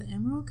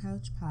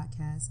Emerald Couch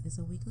podcast is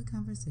a weekly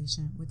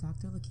conversation with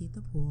Dr.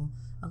 Lakeitha Poole,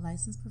 a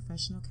licensed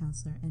professional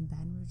counselor in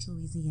Baton Rouge,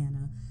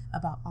 Louisiana,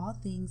 about all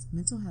things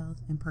mental health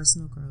and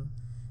personal growth.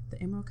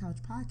 The Emerald Couch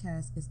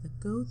podcast is the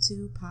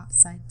go-to pop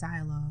psych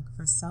dialogue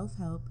for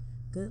self-help,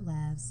 good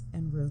laughs,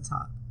 and real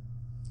talk.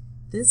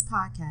 This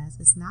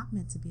podcast is not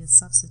meant to be a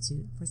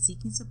substitute for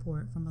seeking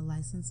support from a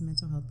licensed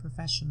mental health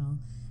professional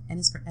and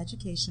is for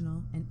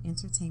educational and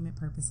entertainment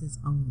purposes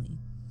only.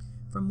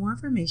 For more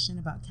information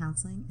about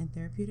counseling and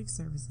therapeutic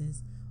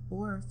services,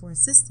 or for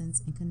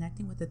assistance in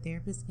connecting with a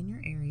therapist in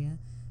your area,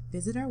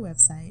 visit our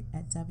website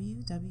at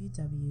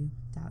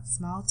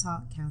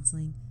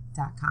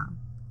www.smalltalkcounseling.com.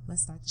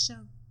 Let's start the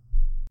show.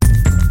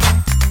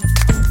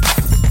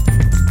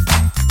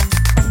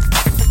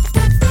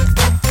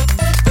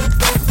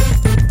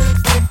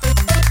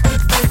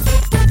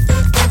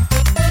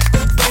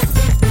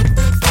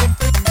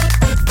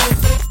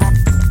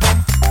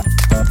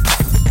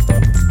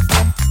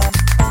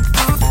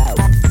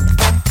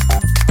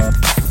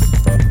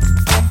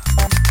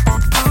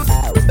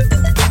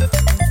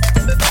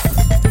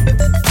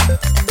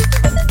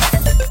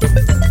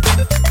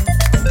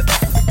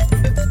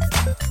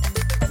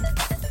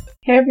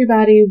 Hey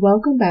everybody,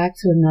 welcome back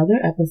to another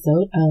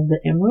episode of the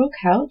Emerald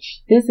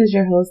Couch. This is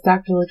your host,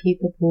 Dr.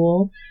 Lakeitha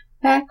Poole,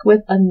 back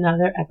with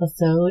another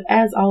episode.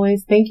 As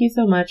always, thank you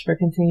so much for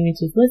continuing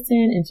to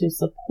listen and to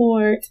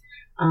support.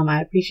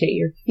 I appreciate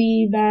your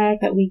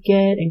feedback that we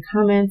get and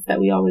comments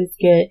that we always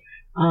get.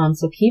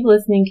 So keep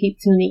listening, keep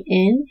tuning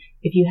in.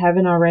 If you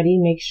haven't already,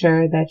 make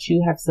sure that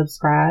you have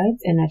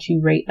subscribed and that you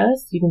rate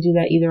us. You can do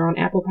that either on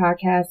Apple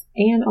Podcasts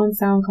and on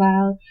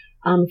SoundCloud.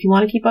 If you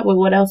want to keep up with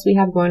what else we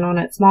have going on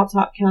at Small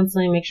Talk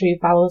Counseling, make sure you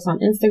follow us on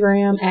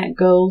Instagram at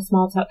Go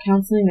Small Talk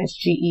Counseling. That's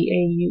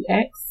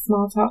GEAUX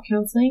Small Talk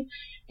Counseling.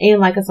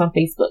 And like us on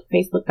Facebook,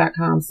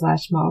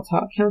 facebook.com/Small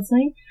Talk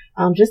Counseling.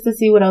 Just to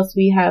see what else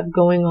we have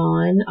going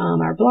on,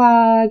 our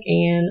blog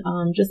and,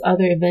 just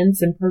other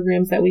events and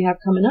programs that we have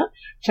coming up.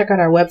 Check out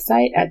our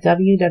website at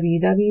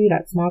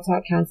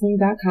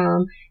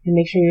www.smalltalkcounseling.com and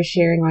make sure you're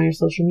sharing on your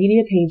social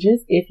media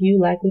pages if you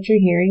like what you're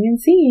hearing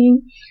and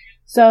seeing.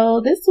 So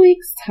this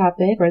week's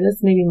topic, or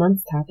this maybe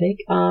month's topic,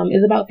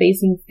 is about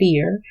facing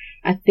fear.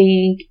 I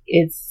think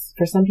it's,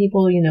 for some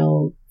people,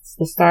 it's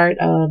the start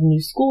of new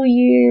school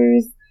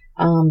years.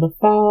 The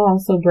fall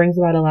also brings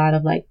about a lot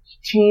of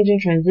change and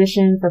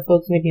transition for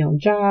folks maybe on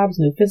jobs,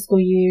 new fiscal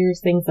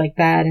years, things like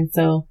that. And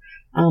so,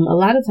 a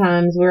lot of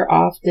times we're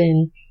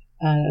often,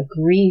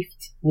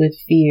 griefed with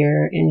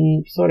fear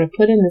and sort of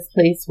put in this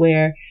place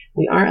where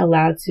we aren't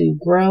allowed to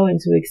grow and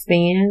to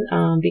expand,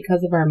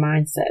 because of our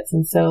mindsets.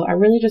 And so I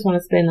really just want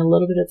to spend a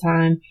little bit of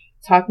time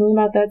talking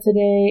about that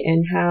today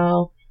and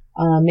how,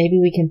 maybe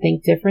we can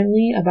think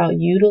differently about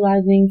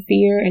utilizing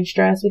fear and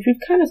stress, which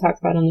we've kind of talked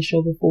about on the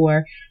show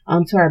before,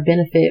 to our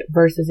benefit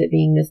versus it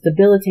being this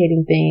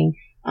debilitating thing,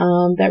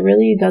 that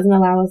really doesn't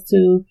allow us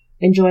to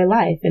enjoy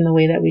life in the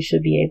way that we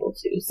should be able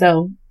to.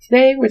 So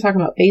today we're talking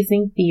about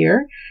facing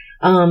fear.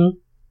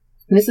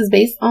 This is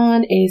based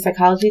on a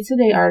Psychology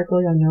Today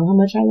article. Y'all know how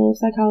much I love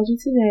Psychology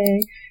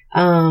Today.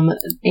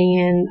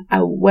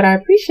 What I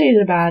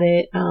appreciated about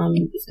it,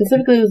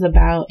 specifically was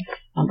about,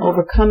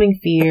 overcoming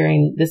fear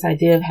and this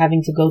idea of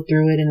having to go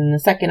through it. And in a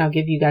second, I'll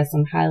give you guys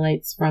some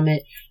highlights from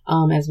it,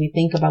 as we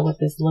think about what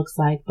this looks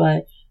like.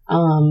 But,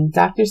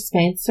 Dr.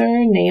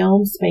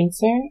 Naomi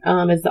Spencer,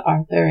 is the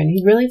author, and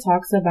he really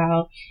talks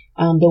about,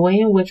 the way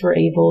in which we're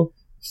able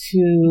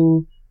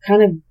to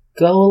kind of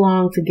go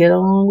along to get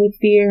along with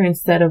fear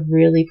instead of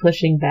really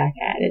pushing back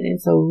at it. And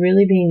so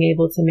really being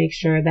able to make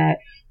sure that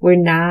we're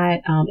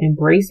not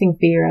embracing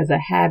fear as a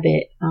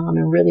habit,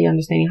 and really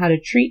understanding how to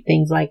treat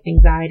things like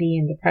anxiety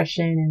and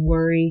depression and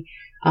worry,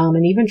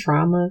 and even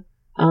trauma,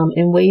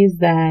 in ways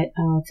that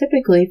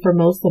typically for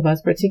most of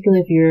us,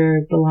 particularly if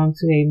you belong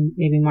to a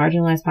maybe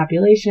marginalized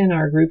population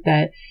or a group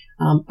that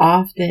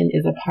often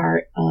is a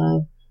part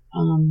of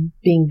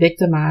being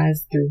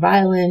victimized through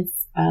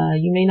violence,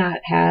 you may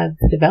not have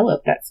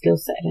developed that skill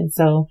set. And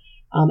so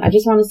I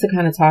just want us to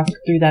kind of talk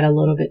through that a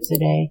little bit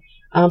today.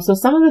 So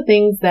some of the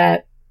things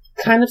that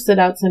kind of stood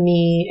out to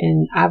me,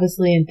 and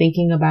obviously in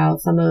thinking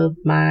about some of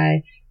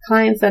my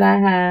clients that I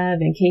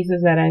have and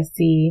cases that I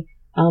see,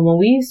 when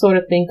we sort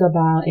of think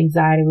about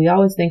anxiety, we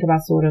always think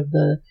about sort of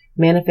the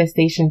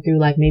manifestation through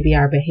maybe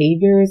our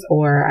behaviors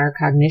or our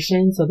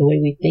cognition, so the way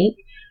we think.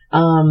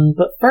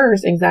 But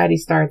first, anxiety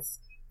starts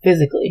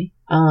physically.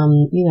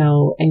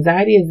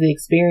 Anxiety is the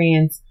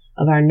experience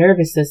of our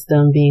nervous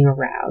system being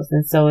aroused.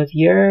 And so if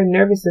your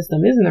nervous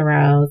system isn't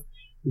aroused,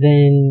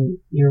 then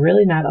you're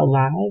really not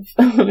alive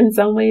in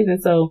some ways.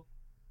 And so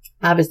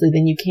obviously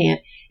then you can't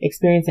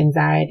experience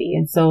anxiety.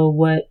 And so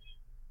what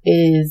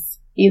is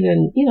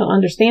even,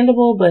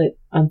 understandable, but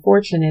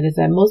unfortunate is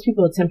that most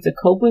people attempt to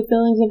cope with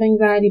feelings of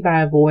anxiety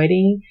by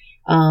avoiding,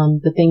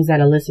 the things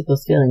that elicit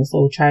those feelings.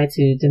 So try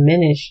to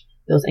diminish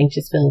those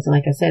anxious feelings. And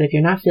like I said, if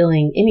you're not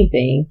feeling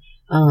anything,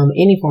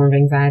 any form of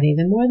anxiety,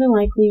 then more than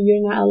likely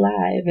you're not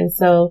alive. And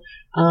so,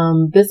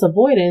 this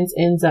avoidance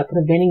ends up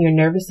preventing your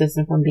nervous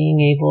system from being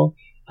able,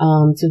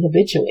 to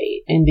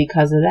habituate. And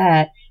because of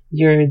that,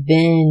 you're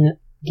then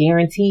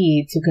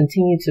guaranteed to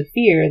continue to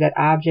fear that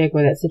object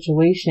or that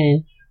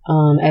situation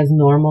as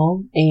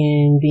normal,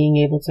 and being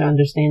able to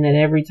understand that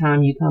every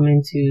time you come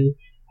into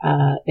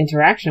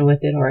interaction with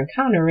it or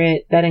encounter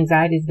it, that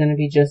anxiety is going to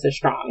be just as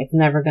strong. It's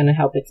never going to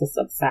help it to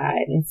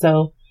subside. And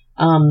so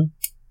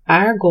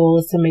our goal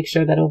is to make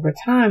sure that over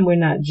time we're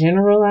not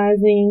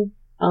generalizing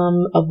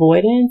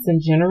avoidance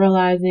and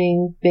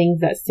generalizing things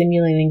that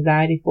stimulate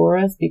anxiety for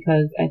us,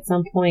 because at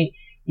some point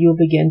you'll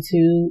begin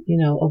to,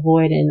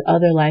 avoid in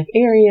other life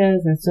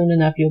areas, and soon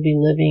enough you'll be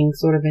living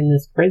sort of in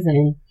this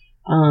prison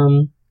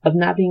of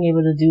not being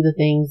able to do the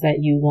things that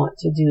you want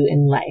to do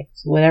in life,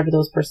 whatever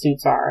those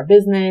pursuits are: a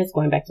business,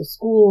 going back to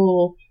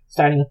school,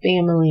 starting a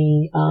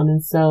family.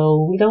 And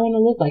so we don't want to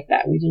live like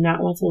that. We do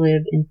not want to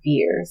live in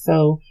fear.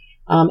 So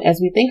as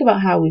we think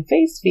about how we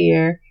face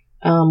fear,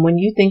 when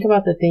you think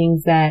about the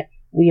things that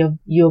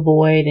you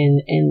avoid,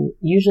 and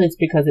usually it's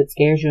because it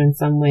scares you in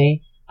some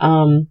way,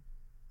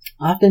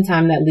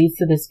 oftentimes that leads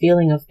to this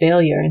feeling of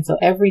failure. And so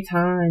every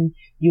time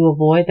you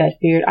avoid that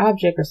feared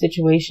object or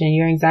situation,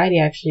 your anxiety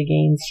actually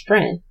gains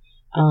strength.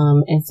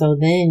 And so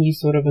then you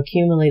sort of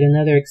accumulate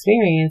another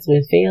experience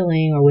with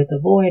failing or with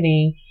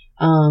avoiding,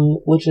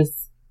 which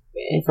is,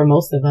 for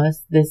most of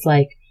us, this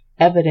like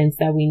evidence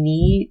that we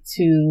need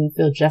to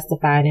feel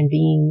justified in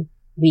being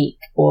weak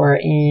or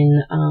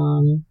in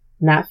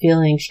not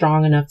feeling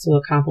strong enough to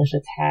accomplish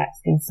a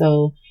task. And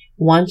so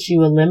once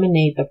you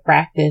eliminate the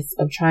practice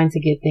of trying to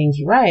get things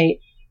right,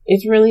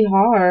 it's really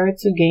hard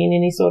to gain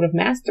any sort of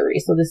mastery.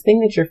 So this thing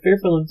that you're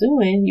fearful of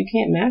doing, you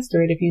can't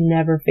master it if you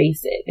never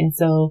face it. And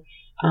so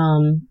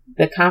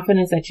the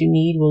confidence that you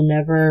need will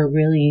never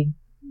really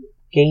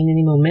gain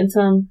any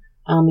momentum.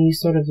 You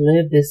sort of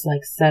live this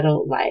like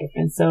settled life.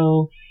 And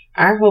so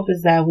our hope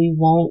is that we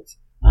won't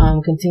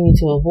continue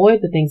to avoid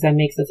the things that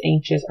makes us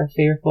anxious or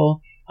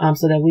fearful,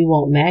 so that we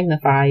won't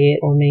magnify it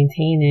or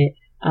maintain it.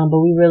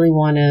 But we really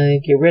want to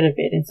get rid of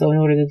it. And so in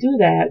order to do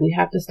that, we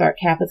have to start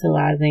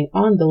capitalizing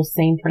on those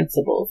same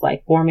principles,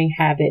 like forming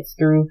habits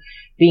through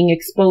being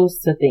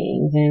exposed to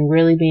things and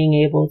really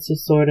being able to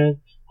sort of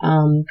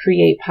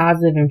create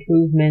positive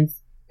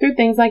improvements through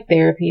things like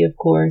therapy, of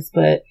course.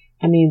 But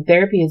I mean,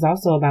 therapy is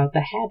also about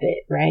the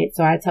habit, right?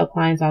 So I tell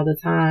clients all the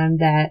time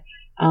that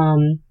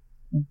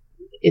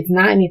it's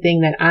not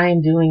anything that I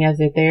am doing as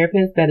their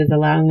therapist that is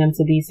allowing them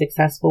to be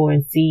successful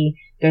and see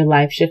their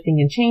life shifting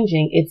and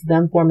changing. It's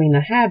them forming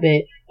the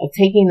habit of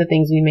taking the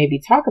things we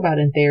maybe talk about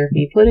in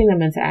therapy, putting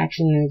them into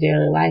action in their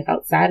daily life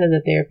outside of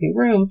the therapy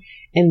room,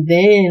 and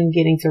then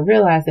getting to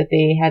realize that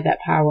they had that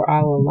power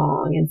all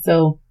along. And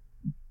so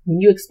when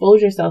you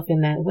expose yourself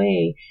in that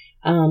way,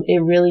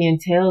 it really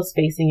entails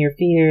facing your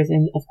fears,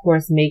 and of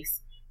course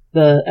makes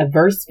the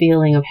adverse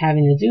feeling of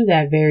having to do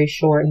that very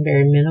short and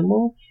very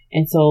minimal.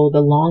 And so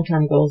the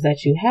long-term goals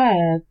that you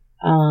have,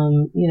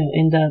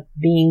 end up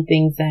being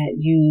things that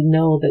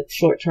that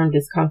short-term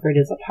discomfort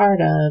is a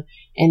part of.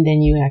 And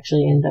then you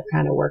actually end up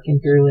kind of working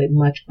through it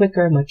much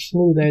quicker, much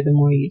smoother the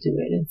more you do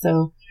it. And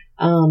so,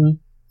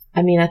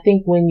 I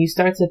think when you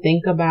start to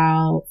think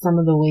about some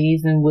of the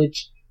ways in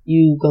which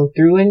you go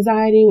through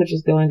anxiety, which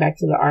is going back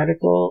to the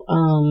article,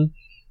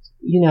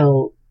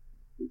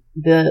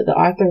 the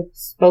author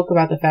spoke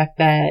about the fact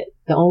that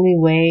the only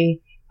way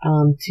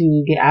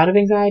to get out of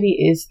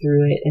anxiety is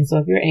through it. And so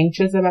if you're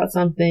anxious about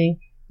something,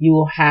 you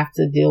will have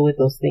to deal with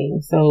those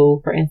things.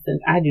 So for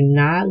instance, I do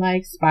not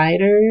like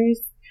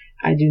spiders.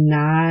 I do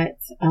not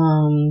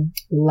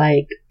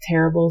like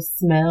terrible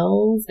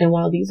smells. And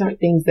while these aren't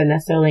things that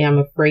necessarily I'm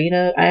afraid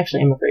of, I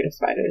actually am afraid of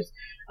spiders.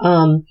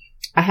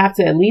 I have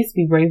to at least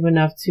be brave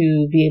enough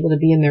to be able to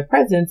be in their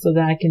presence so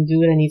that I can do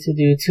what I need to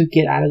do to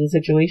get out of the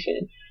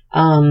situation.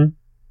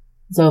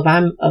 So if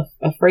I'm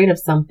afraid of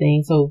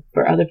something, so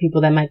for other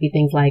people that might be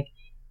things like,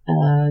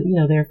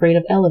 they're afraid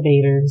of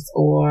elevators,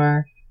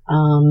 or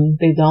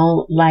they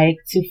don't like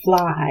to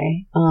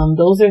fly.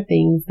 Those are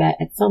things that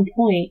at some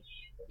point,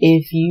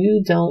 if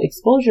you don't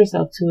expose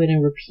yourself to it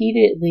and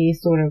repeatedly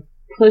sort of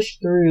push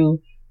through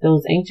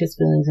those anxious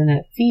feelings and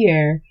that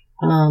fear,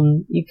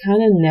 you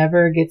kind of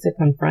never get to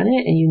confront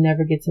it, and you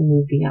never get to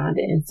move beyond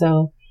it. And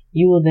so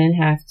you will then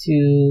have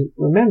to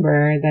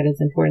remember that it's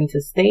important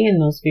to stay in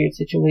those feared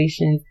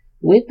situations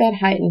with that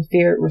heightened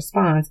fear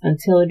response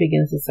until it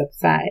begins to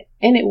subside.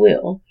 And it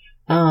will,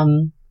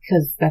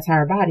 because that's how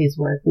our bodies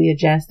work. We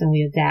adjust and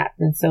we adapt.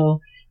 And so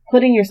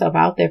putting yourself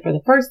out there for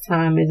the first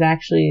time is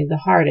actually the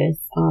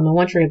hardest. And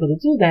once you're able to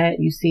do that,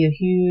 you see a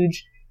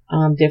huge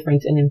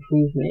difference and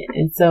improvement.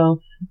 And so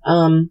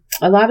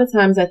a lot of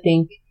times I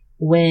think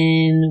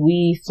when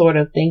we sort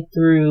of think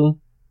through,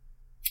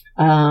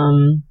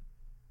 the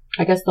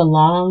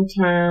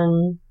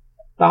long-term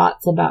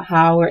thoughts about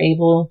how we're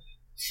able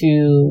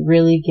to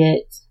really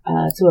get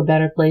to a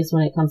better place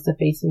when it comes to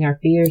facing our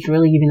fears,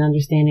 really even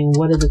understanding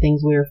what are the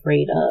things we're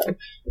afraid of.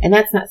 And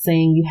that's not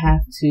saying you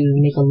have to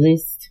make a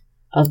list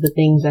of the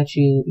things that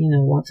you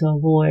want to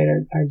avoid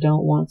or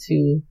don't want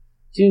to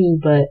do,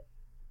 but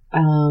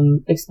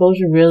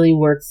exposure really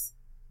works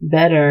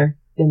better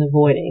than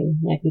avoiding,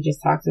 like we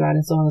just talked about.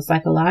 And so on a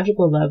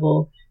psychological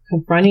level,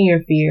 confronting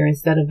your fear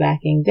instead of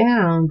backing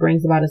down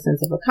brings about a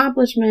sense of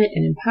accomplishment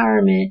and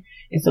empowerment.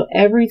 And so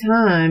every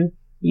time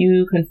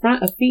you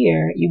confront a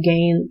fear, you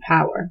gain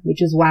power,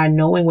 which is why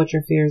knowing what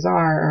your fears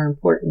are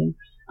important.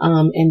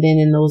 And then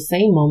in those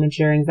same moments,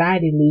 your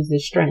anxiety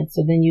loses strength.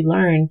 So then you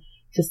learn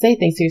to say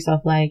things to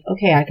yourself like,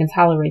 okay, I can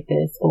tolerate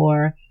this,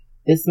 or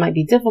this might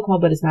be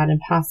difficult, but it's not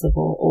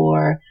impossible,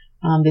 or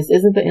this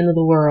isn't the end of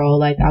the world.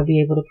 Like, I'll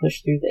be able to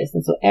push through this.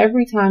 And so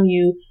every time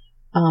you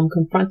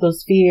confront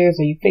those fears,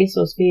 or you face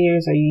those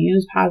fears, or you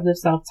use positive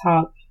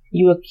self-talk,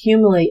 you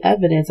accumulate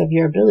evidence of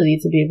your ability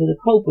to be able to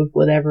cope with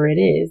whatever it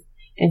is.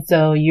 And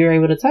so you're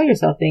able to tell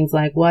yourself things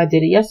like, well, I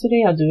did it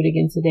yesterday, I'll do it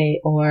again today.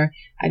 Or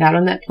I got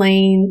on that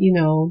plane,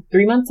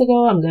 3 months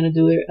ago, I'm going to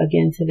do it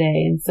again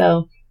today. And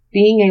so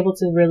being able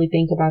to really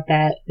think about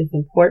that is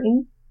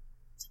important.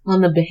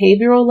 On the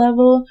behavioral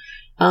level,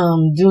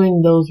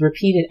 doing those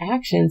repeated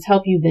actions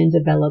help you then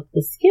develop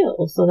the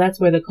skills. So that's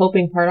where the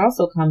coping part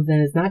also comes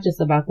in. It's not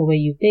just about the way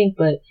you think,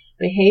 but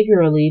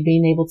behaviorally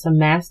being able to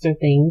master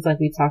things like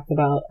we talked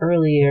about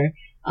earlier.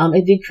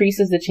 It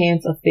decreases the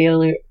chance of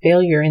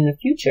failure in the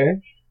future,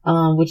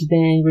 which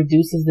then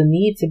reduces the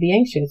need to be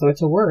anxious or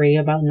to worry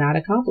about not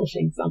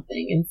accomplishing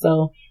something. And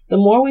so the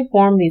more we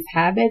form these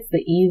habits, the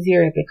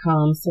easier it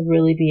becomes to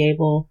really be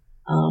able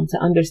to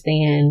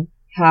understand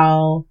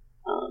how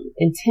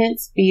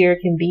intense fear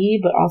can be,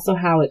 but also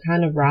how it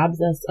kind of robs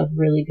us of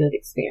really good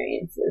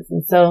experiences.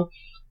 And so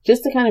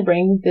just to kind of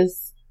bring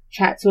this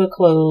chat to a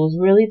close,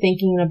 really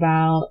thinking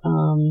about,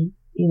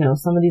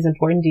 some of these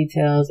important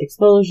details,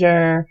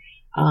 exposure,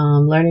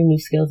 learning new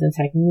skills and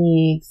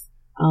techniques,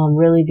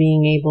 really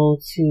being able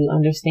to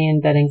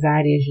understand that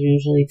anxiety is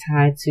usually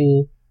tied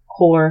to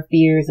core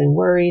fears and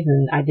worries,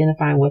 and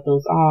identifying what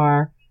those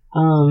are,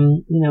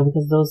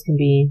 because those can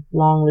be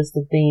long list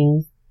of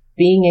things.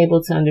 Being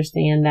able to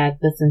understand that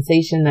the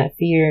sensation that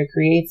fear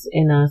creates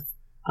in us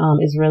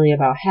is really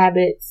about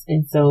habits.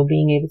 And so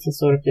being able to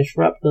sort of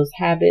disrupt those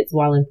habits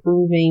while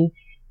improving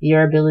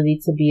your ability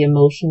to be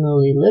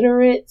emotionally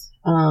literate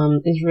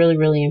is really,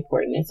 really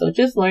important. And so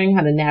just learning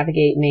how to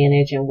navigate,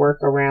 manage, and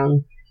work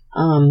around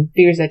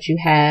fears that you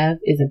have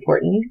is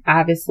important.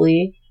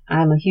 Obviously,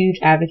 I'm a huge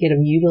advocate of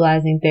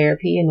utilizing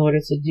therapy in order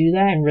to do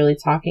that and really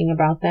talking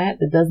about that.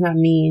 That does not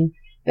mean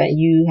that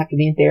you have to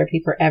be in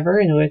therapy forever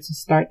in order to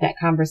start that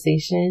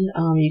conversation.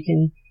 You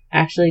can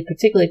actually,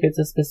 particularly if it's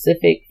a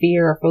specific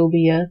fear or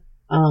phobia,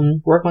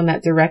 work on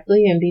that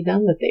directly and be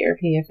done with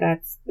therapy if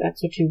that's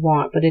what you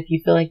want. But if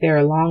you feel like there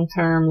are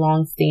long-term,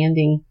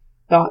 long-standing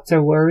thoughts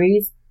or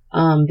worries,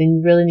 then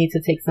you really need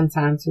to take some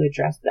time to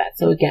address that.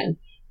 So again,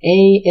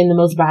 in the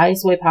most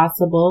biased way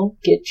possible,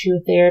 get you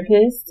a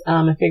therapist,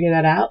 and figure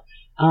that out.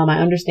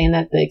 I understand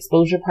that the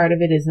exposure part of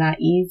it is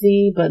not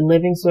easy, but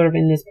living sort of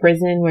in this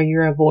prison where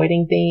you're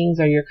avoiding things,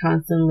 or you're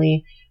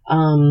constantly,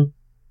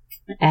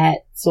 at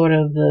sort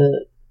of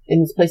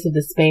in this place of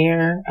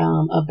despair,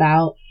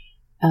 about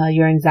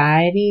your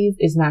anxieties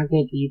is not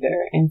good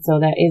either. And so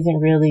that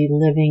isn't really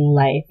living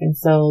life. And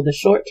so the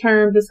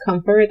short-term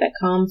discomfort that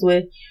comes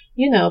with,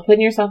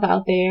 putting yourself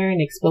out there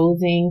and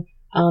exposing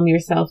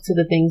yourself to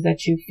the things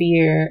that you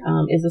fear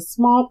is a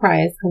small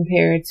price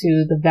compared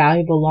to the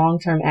valuable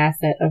long-term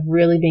asset of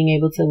really being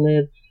able to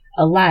live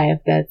a life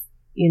that's,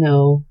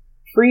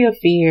 free of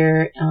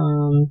fear,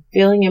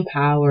 feeling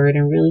empowered,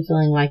 and really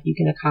feeling like you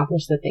can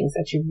accomplish the things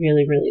that you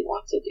really, really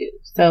want to do.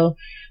 So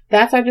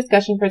that's our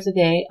discussion for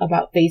today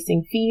about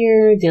facing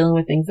fear, dealing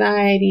with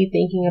anxiety,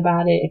 thinking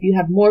about it. If you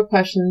have more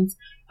questions,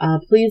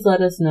 please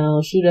let us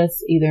know. Shoot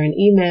us either an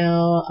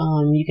email.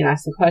 You can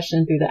ask a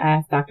question through the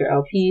Ask Dr.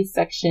 LP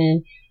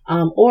section.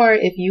 Or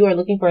if you are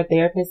looking for a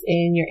therapist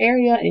in your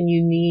area and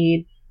you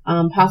need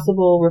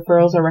possible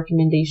referrals or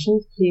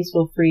recommendations, please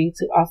feel free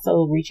to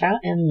also reach out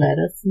and let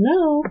us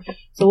know.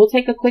 So we'll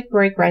take a quick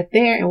break right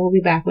there, and we'll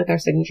be back with our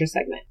signature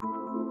segment.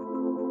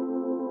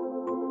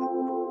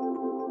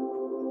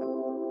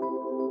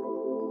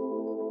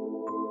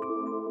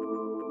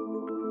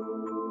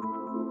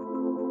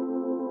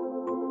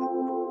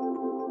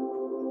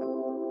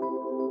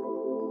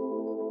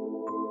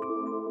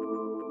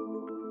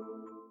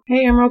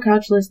 Hey, Emerald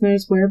Couch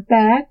listeners, we're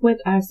back with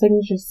our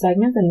signature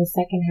segment in the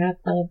second half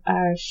of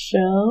our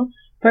show.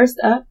 First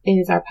up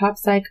is our Pop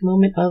Psych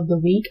Moment of the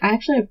Week. I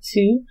actually have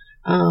two,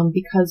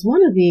 because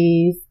one of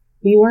these,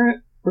 we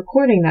weren't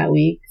recording that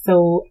week,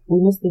 so we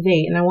missed the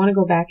date, and I want to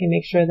go back and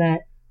make sure that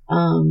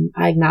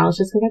I acknowledge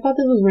this because I thought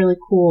this was really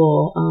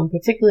cool,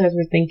 particularly as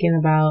we're thinking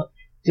about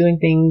doing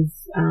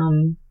things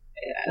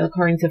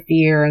according to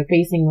fear and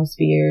facing those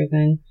fears,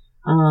 and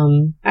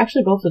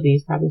actually both of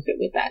these probably fit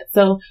with that.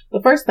 So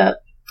the first up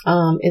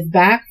is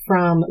back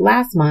from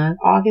last month,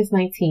 August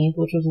 19th,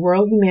 which was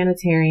World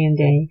Humanitarian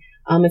Day.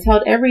 It's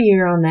held every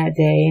year on that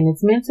day, and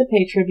it's meant to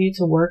pay tribute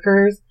to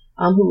workers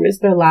who risk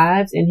their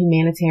lives in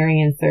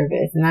humanitarian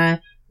service. And I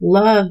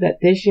love that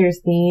this year's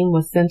theme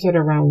was centered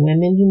around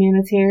women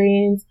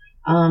humanitarians,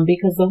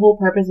 because the whole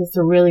purpose is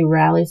to really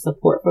rally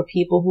support for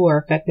people who are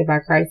affected by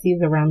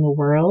crises around the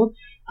world.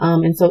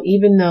 And so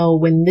even though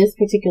when this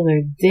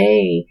particular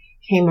day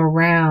came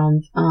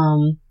around,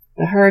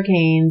 the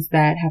hurricanes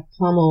that have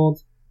pummeled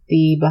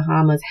the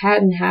Bahamas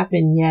hadn't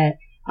happened yet,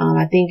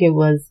 I think it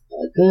was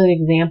a good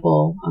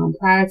example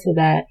prior to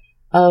that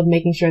of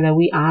making sure that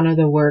we honor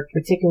the work,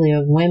 particularly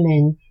of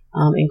women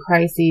in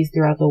crises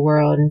throughout the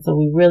world. And so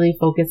we really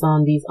focus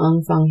on these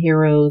unsung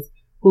heroes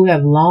who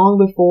have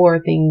long before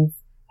things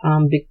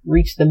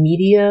reach the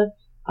media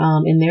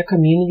in their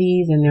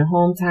communities, in their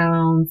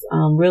hometowns,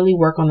 really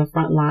work on the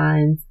front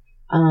lines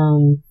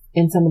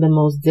in some of the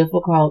most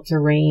difficult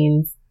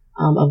terrains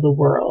of the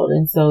world.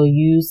 And so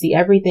you see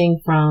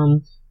everything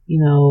from,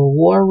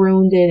 war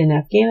wounded in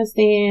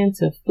Afghanistan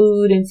to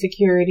food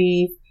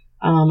insecurity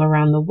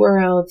around the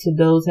world to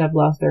those who have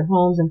lost their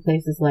homes in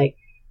places like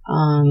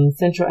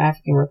Central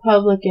African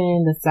Republic,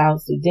 the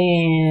South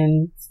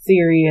Sudan,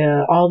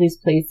 Syria, all these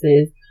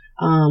places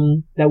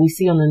that we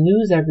see on the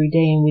news every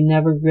day, and we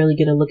never really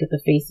get a look at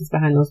the faces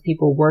behind those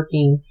people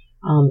working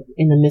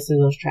in the midst of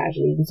those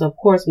tragedies. And so, of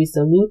course, we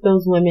salute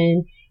those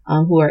women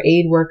who are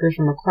aid workers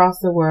from across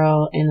the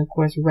world, and of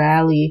course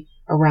rally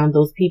around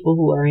those people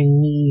who are in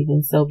need.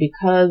 And so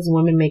because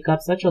women make up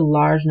such a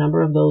large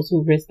number of those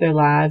who risk their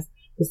lives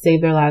to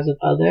save their lives with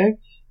others,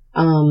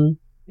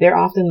 they're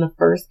often the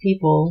first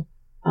people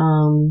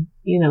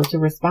to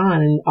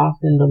respond and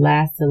often the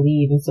last to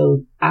leave. And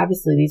so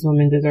obviously these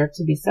women deserve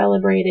to be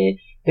celebrated.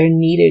 They're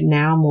needed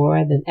now more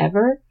than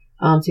ever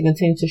to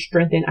continue to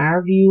strengthen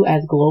our view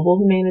as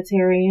global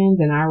humanitarians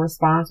and our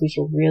response. We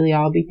should really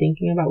all be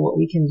thinking about what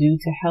we can do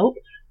to help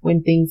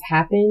when things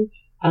happen.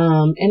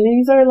 And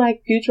these are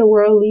like future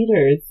world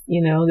leaders.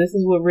 This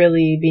is what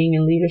really being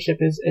in leadership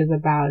is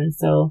about. And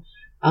so,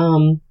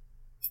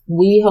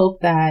 we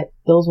hope that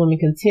those women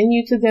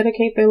continue to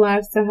dedicate their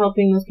lives to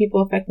helping those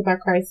people affected by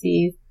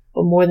crises.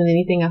 But more than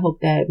anything, I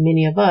hope that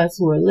many of us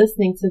who are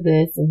listening to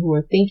this and who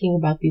are thinking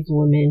about these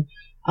women,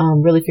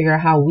 really figure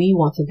out how we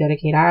want to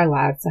dedicate our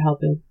lives to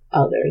helping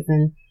others.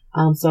 And,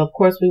 so of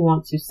course we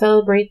want to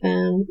celebrate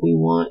them. We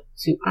want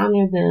to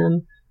honor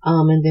them.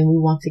 And then we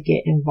want to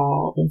get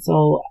involved. And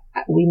so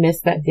we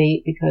missed that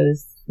date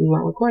because we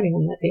weren't recording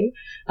on that date,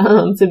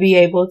 to be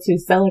able to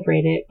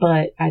celebrate it.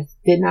 But I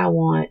did not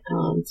want,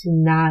 to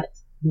not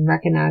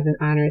recognize and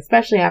honor,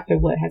 especially after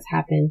what has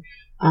happened,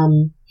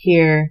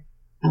 here,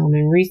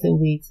 in recent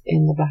weeks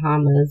in the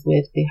Bahamas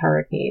with the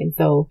hurricane.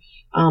 So,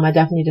 I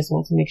definitely just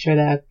want to make sure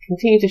that I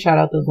continue to shout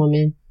out those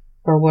women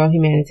for World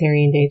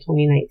Humanitarian Day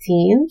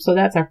 2019. So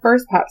that's our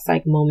first pop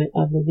psych moment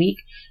of the week.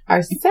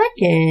 Our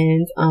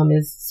second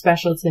is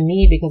special to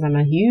me because I'm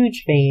a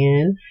huge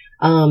fan.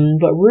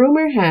 But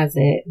rumor has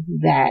it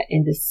that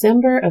in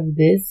December of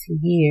this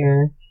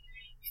year,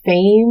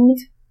 famed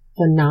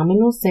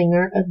phenomenal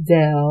singer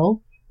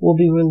Adele will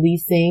be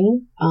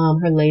releasing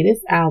her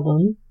latest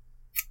album.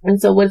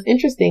 And so what's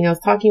interesting, I was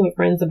talking with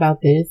friends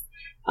about this,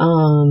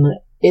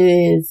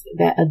 is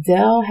that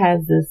Adele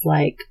has this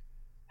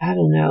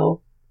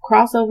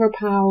crossover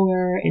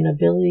power and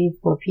ability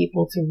for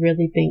people to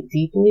really think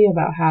deeply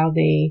about how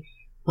they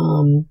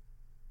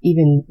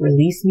even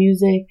release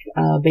music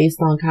based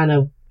on kind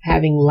of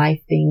having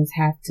life things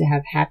have to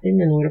have happened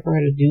in order for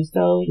her to do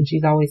so. And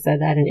she's always said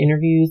that in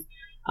interviews.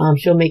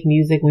 She'll make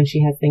music when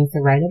she has things to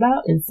write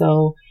about. And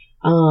so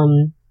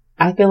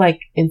I feel like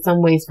in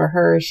some ways for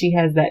her, she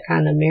has that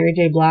kind of Mary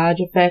J. Blige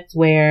effect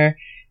where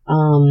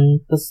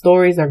the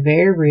stories are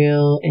very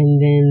real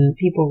and then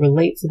people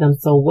relate to them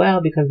so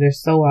well because they're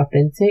so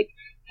authentic.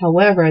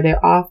 However,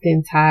 they're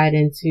often tied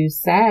into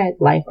sad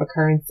life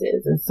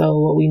occurrences. And so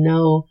what we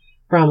know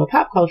from a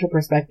pop culture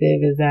perspective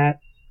is that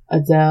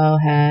Adele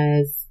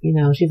has,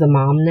 she's a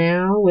mom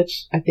now,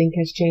 which I think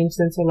has changed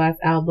since her last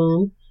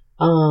album.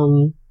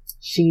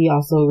 She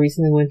also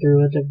recently went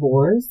through a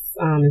divorce.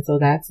 And so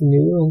that's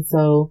new. And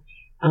so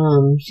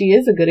she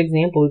is a good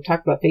example. We've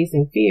talked about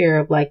facing fear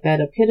of like that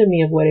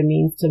epitome of what it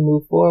means to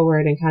move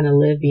forward and kind of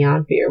live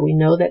beyond fear. We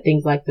know that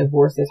things like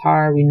divorce is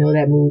hard. We know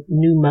that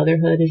new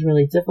motherhood is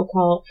really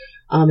difficult.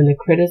 And the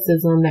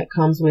criticism that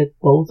comes with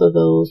both of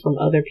those from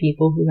other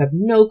people who have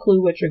no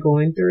clue what you're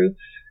going through.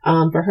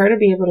 For her to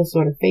be able to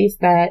sort of face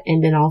that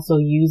and then also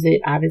use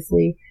it,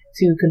 obviously,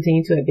 to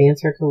continue to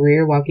advance her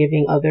career while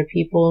giving other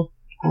people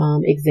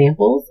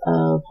examples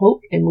of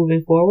hope and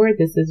moving forward.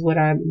 This is what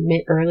I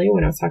meant earlier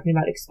when I was talking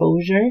about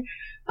exposure.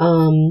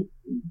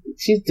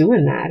 She's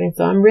doing that. And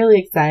so I'm really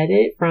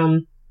excited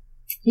from,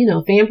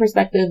 fan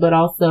perspective, but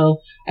also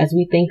as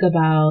we think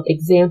about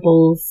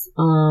examples,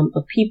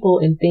 of people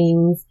and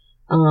things,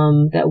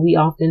 that we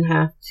often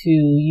have to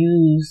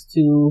use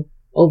to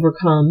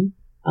overcome,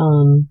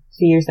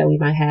 fears that we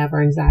might have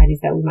or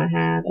anxieties that we might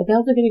have.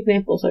 Adele's a good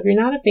example. So if you're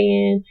not a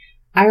fan,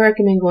 I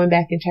recommend going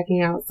back and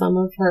checking out some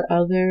of her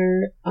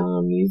other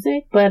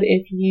music. But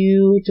if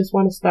you just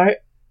want to start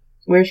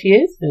where she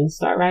is, then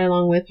start right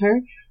along with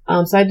her.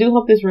 So I do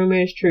hope this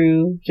rumor is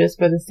true, just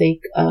for the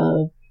sake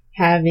of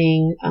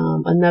having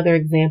another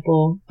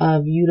example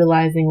of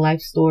utilizing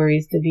life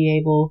stories to be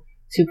able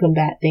to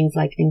combat things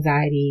like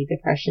anxiety,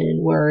 depression,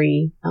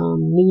 worry,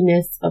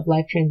 newness of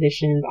life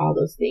transitions, all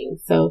those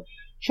things. So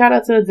shout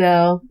out to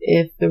Adele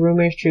if the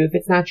rumor is true. If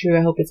it's not true,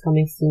 I hope it's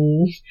coming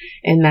soon.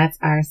 And that's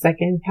our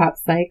second Pop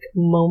Psych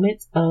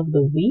moment of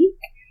the week.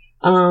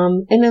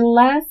 And then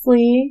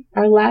lastly,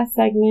 our last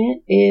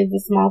segment is the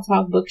Small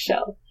Talk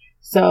Bookshelf.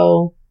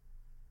 So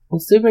I'm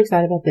super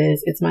excited about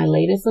this. It's my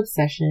latest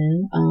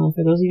obsession.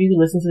 For those of you who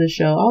listen to the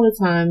show all the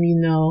time, you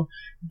know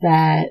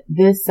that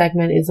this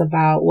segment is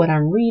about what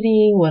I'm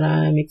reading, what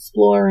I'm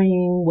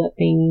exploring, what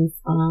things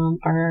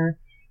are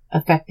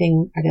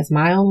affecting, I guess,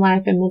 my own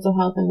life and mental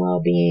health and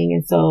well-being.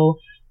 And so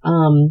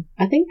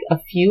I think a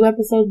few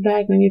episodes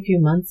back, maybe a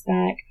few months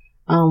back,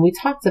 we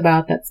talked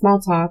about that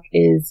Small Talk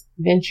is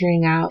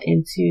venturing out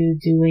into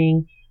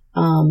doing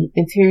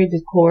interior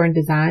decor and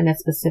design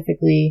that's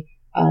specifically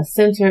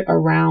centered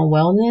around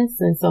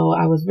wellness. And so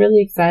I was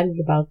really excited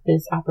about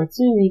this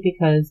opportunity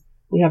because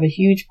we have a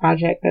huge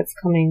project that's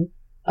coming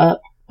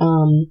up,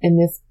 and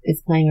this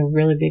is playing a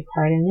really big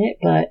part in it.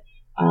 But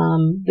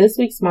this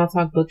week's Small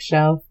Talk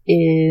Bookshelf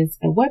is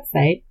a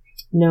website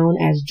known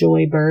as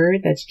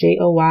Joybird. That's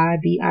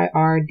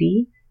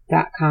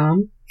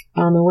JOYBIRD.com.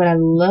 And what I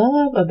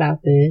love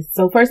about this,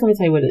 so first let me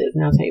tell you what it is,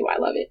 and I'll tell you why I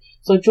love it.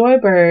 So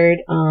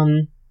Joybird,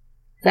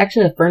 it's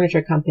actually a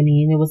furniture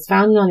company, and it was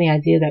founded on the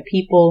idea that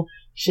people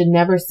should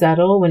never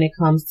settle when it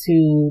comes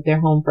to their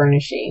home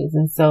furnishings.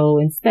 And so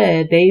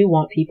instead, they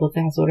want people to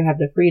have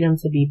the freedom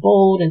to be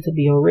bold and to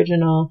be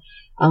original.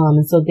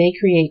 And so they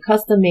create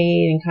custom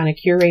made and kind of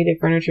curated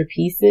furniture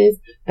pieces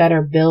that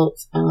are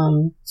built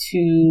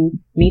to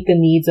meet the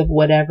needs of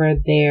whatever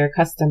their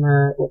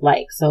customer would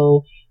like.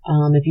 So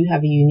if you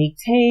have a unique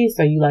taste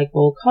or you like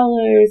bold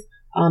colors,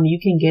 you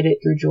can get it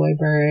through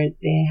Joybird.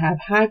 They have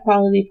high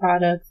quality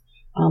products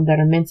that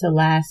are meant to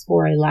last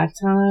for a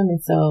lifetime.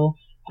 And so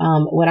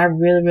what I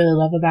really, really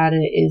love about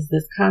it is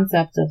this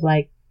concept of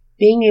like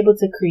being able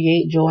to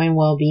create joy and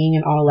well-being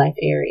in all life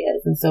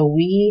areas. And so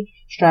we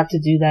strive to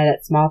do that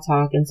at Small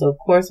Talk. And so of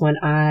course, when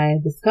I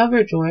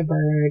discovered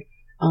Joybird,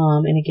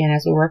 and again,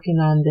 as we're working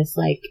on this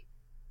like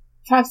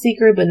top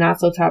secret, but not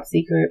so top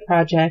secret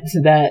project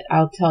that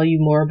I'll tell you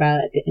more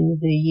about at the end of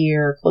the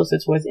year or closer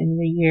towards the end of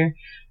the year,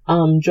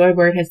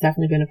 Joybird has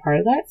definitely been a part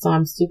of that. So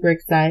I'm super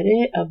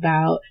excited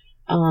about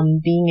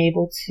being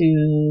able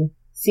to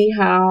see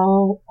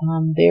how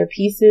their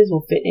pieces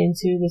will fit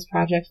into this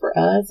project for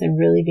us, and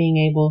really being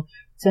able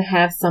to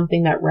have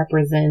something that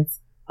represents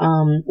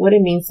what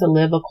it means to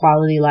live a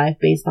quality life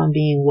based on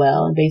being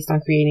well and based on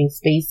creating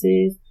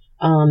spaces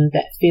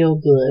that feel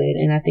good.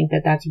 And I think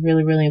that that's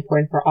really, really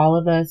important for all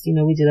of us. You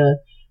know, we did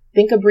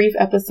a brief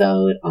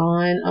episode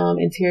on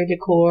interior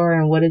decor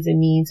and what does it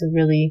mean to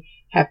really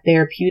have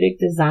therapeutic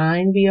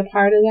design be a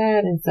part of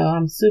that. And so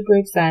I'm super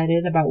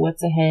excited about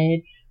what's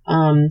ahead.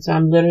 So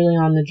I'm literally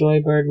on the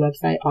Joybird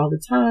website all the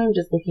time,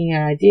 just looking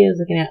at ideas,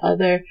 looking at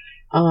other,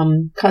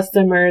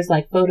 customers,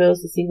 like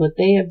photos to see what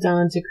they have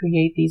done to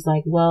create these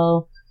like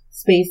well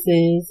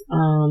spaces,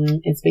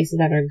 and spaces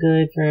that are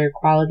good for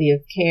quality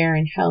of care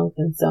and health.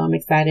 And so I'm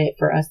excited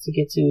for us to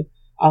get to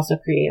also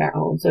create our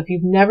own. So if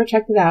you've never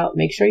checked it out,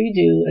 make sure you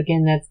do.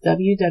 Again, that's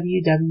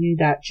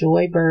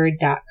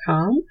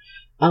www.joybird.com.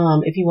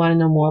 If you want to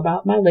know more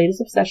about my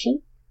latest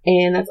obsession,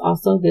 and that's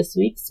also this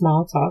week's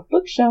Small Talk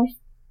Bookshelf.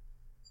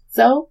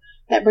 So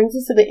that brings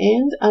us to the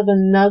end of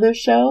another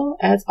show.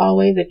 As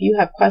always, if you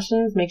have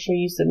questions, make sure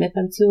you submit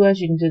them to us.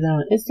 You can do that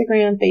on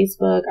Instagram,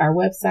 Facebook, our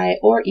website,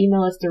 or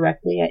email us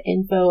directly at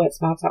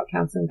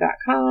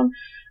info@smalltalkcounseling.com.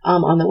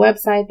 On the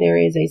website, there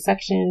is a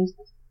section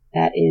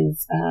that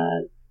is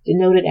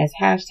denoted as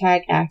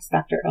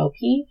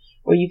 #AskDrLP,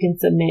 where you can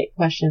submit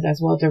questions as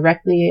well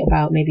directly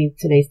about maybe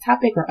today's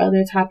topic or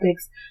other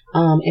topics,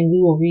 and we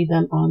will read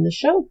them on the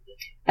show.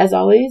 As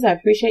always, I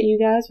appreciate you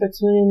guys for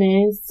tuning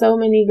in. So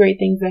many great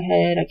things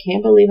ahead. I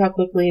can't believe how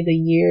quickly the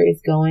year is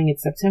going.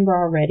 It's September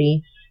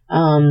already.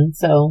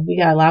 So we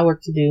got a lot of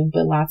work to do,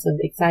 but lots of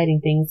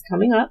exciting things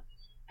coming up.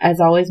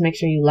 As always, make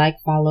sure you like,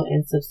 follow,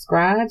 and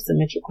subscribe.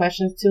 Submit your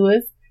questions to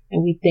us.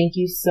 And we thank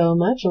you so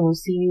much. And we'll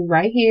see you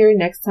right here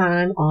next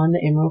time on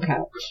the Emerald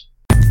Couch.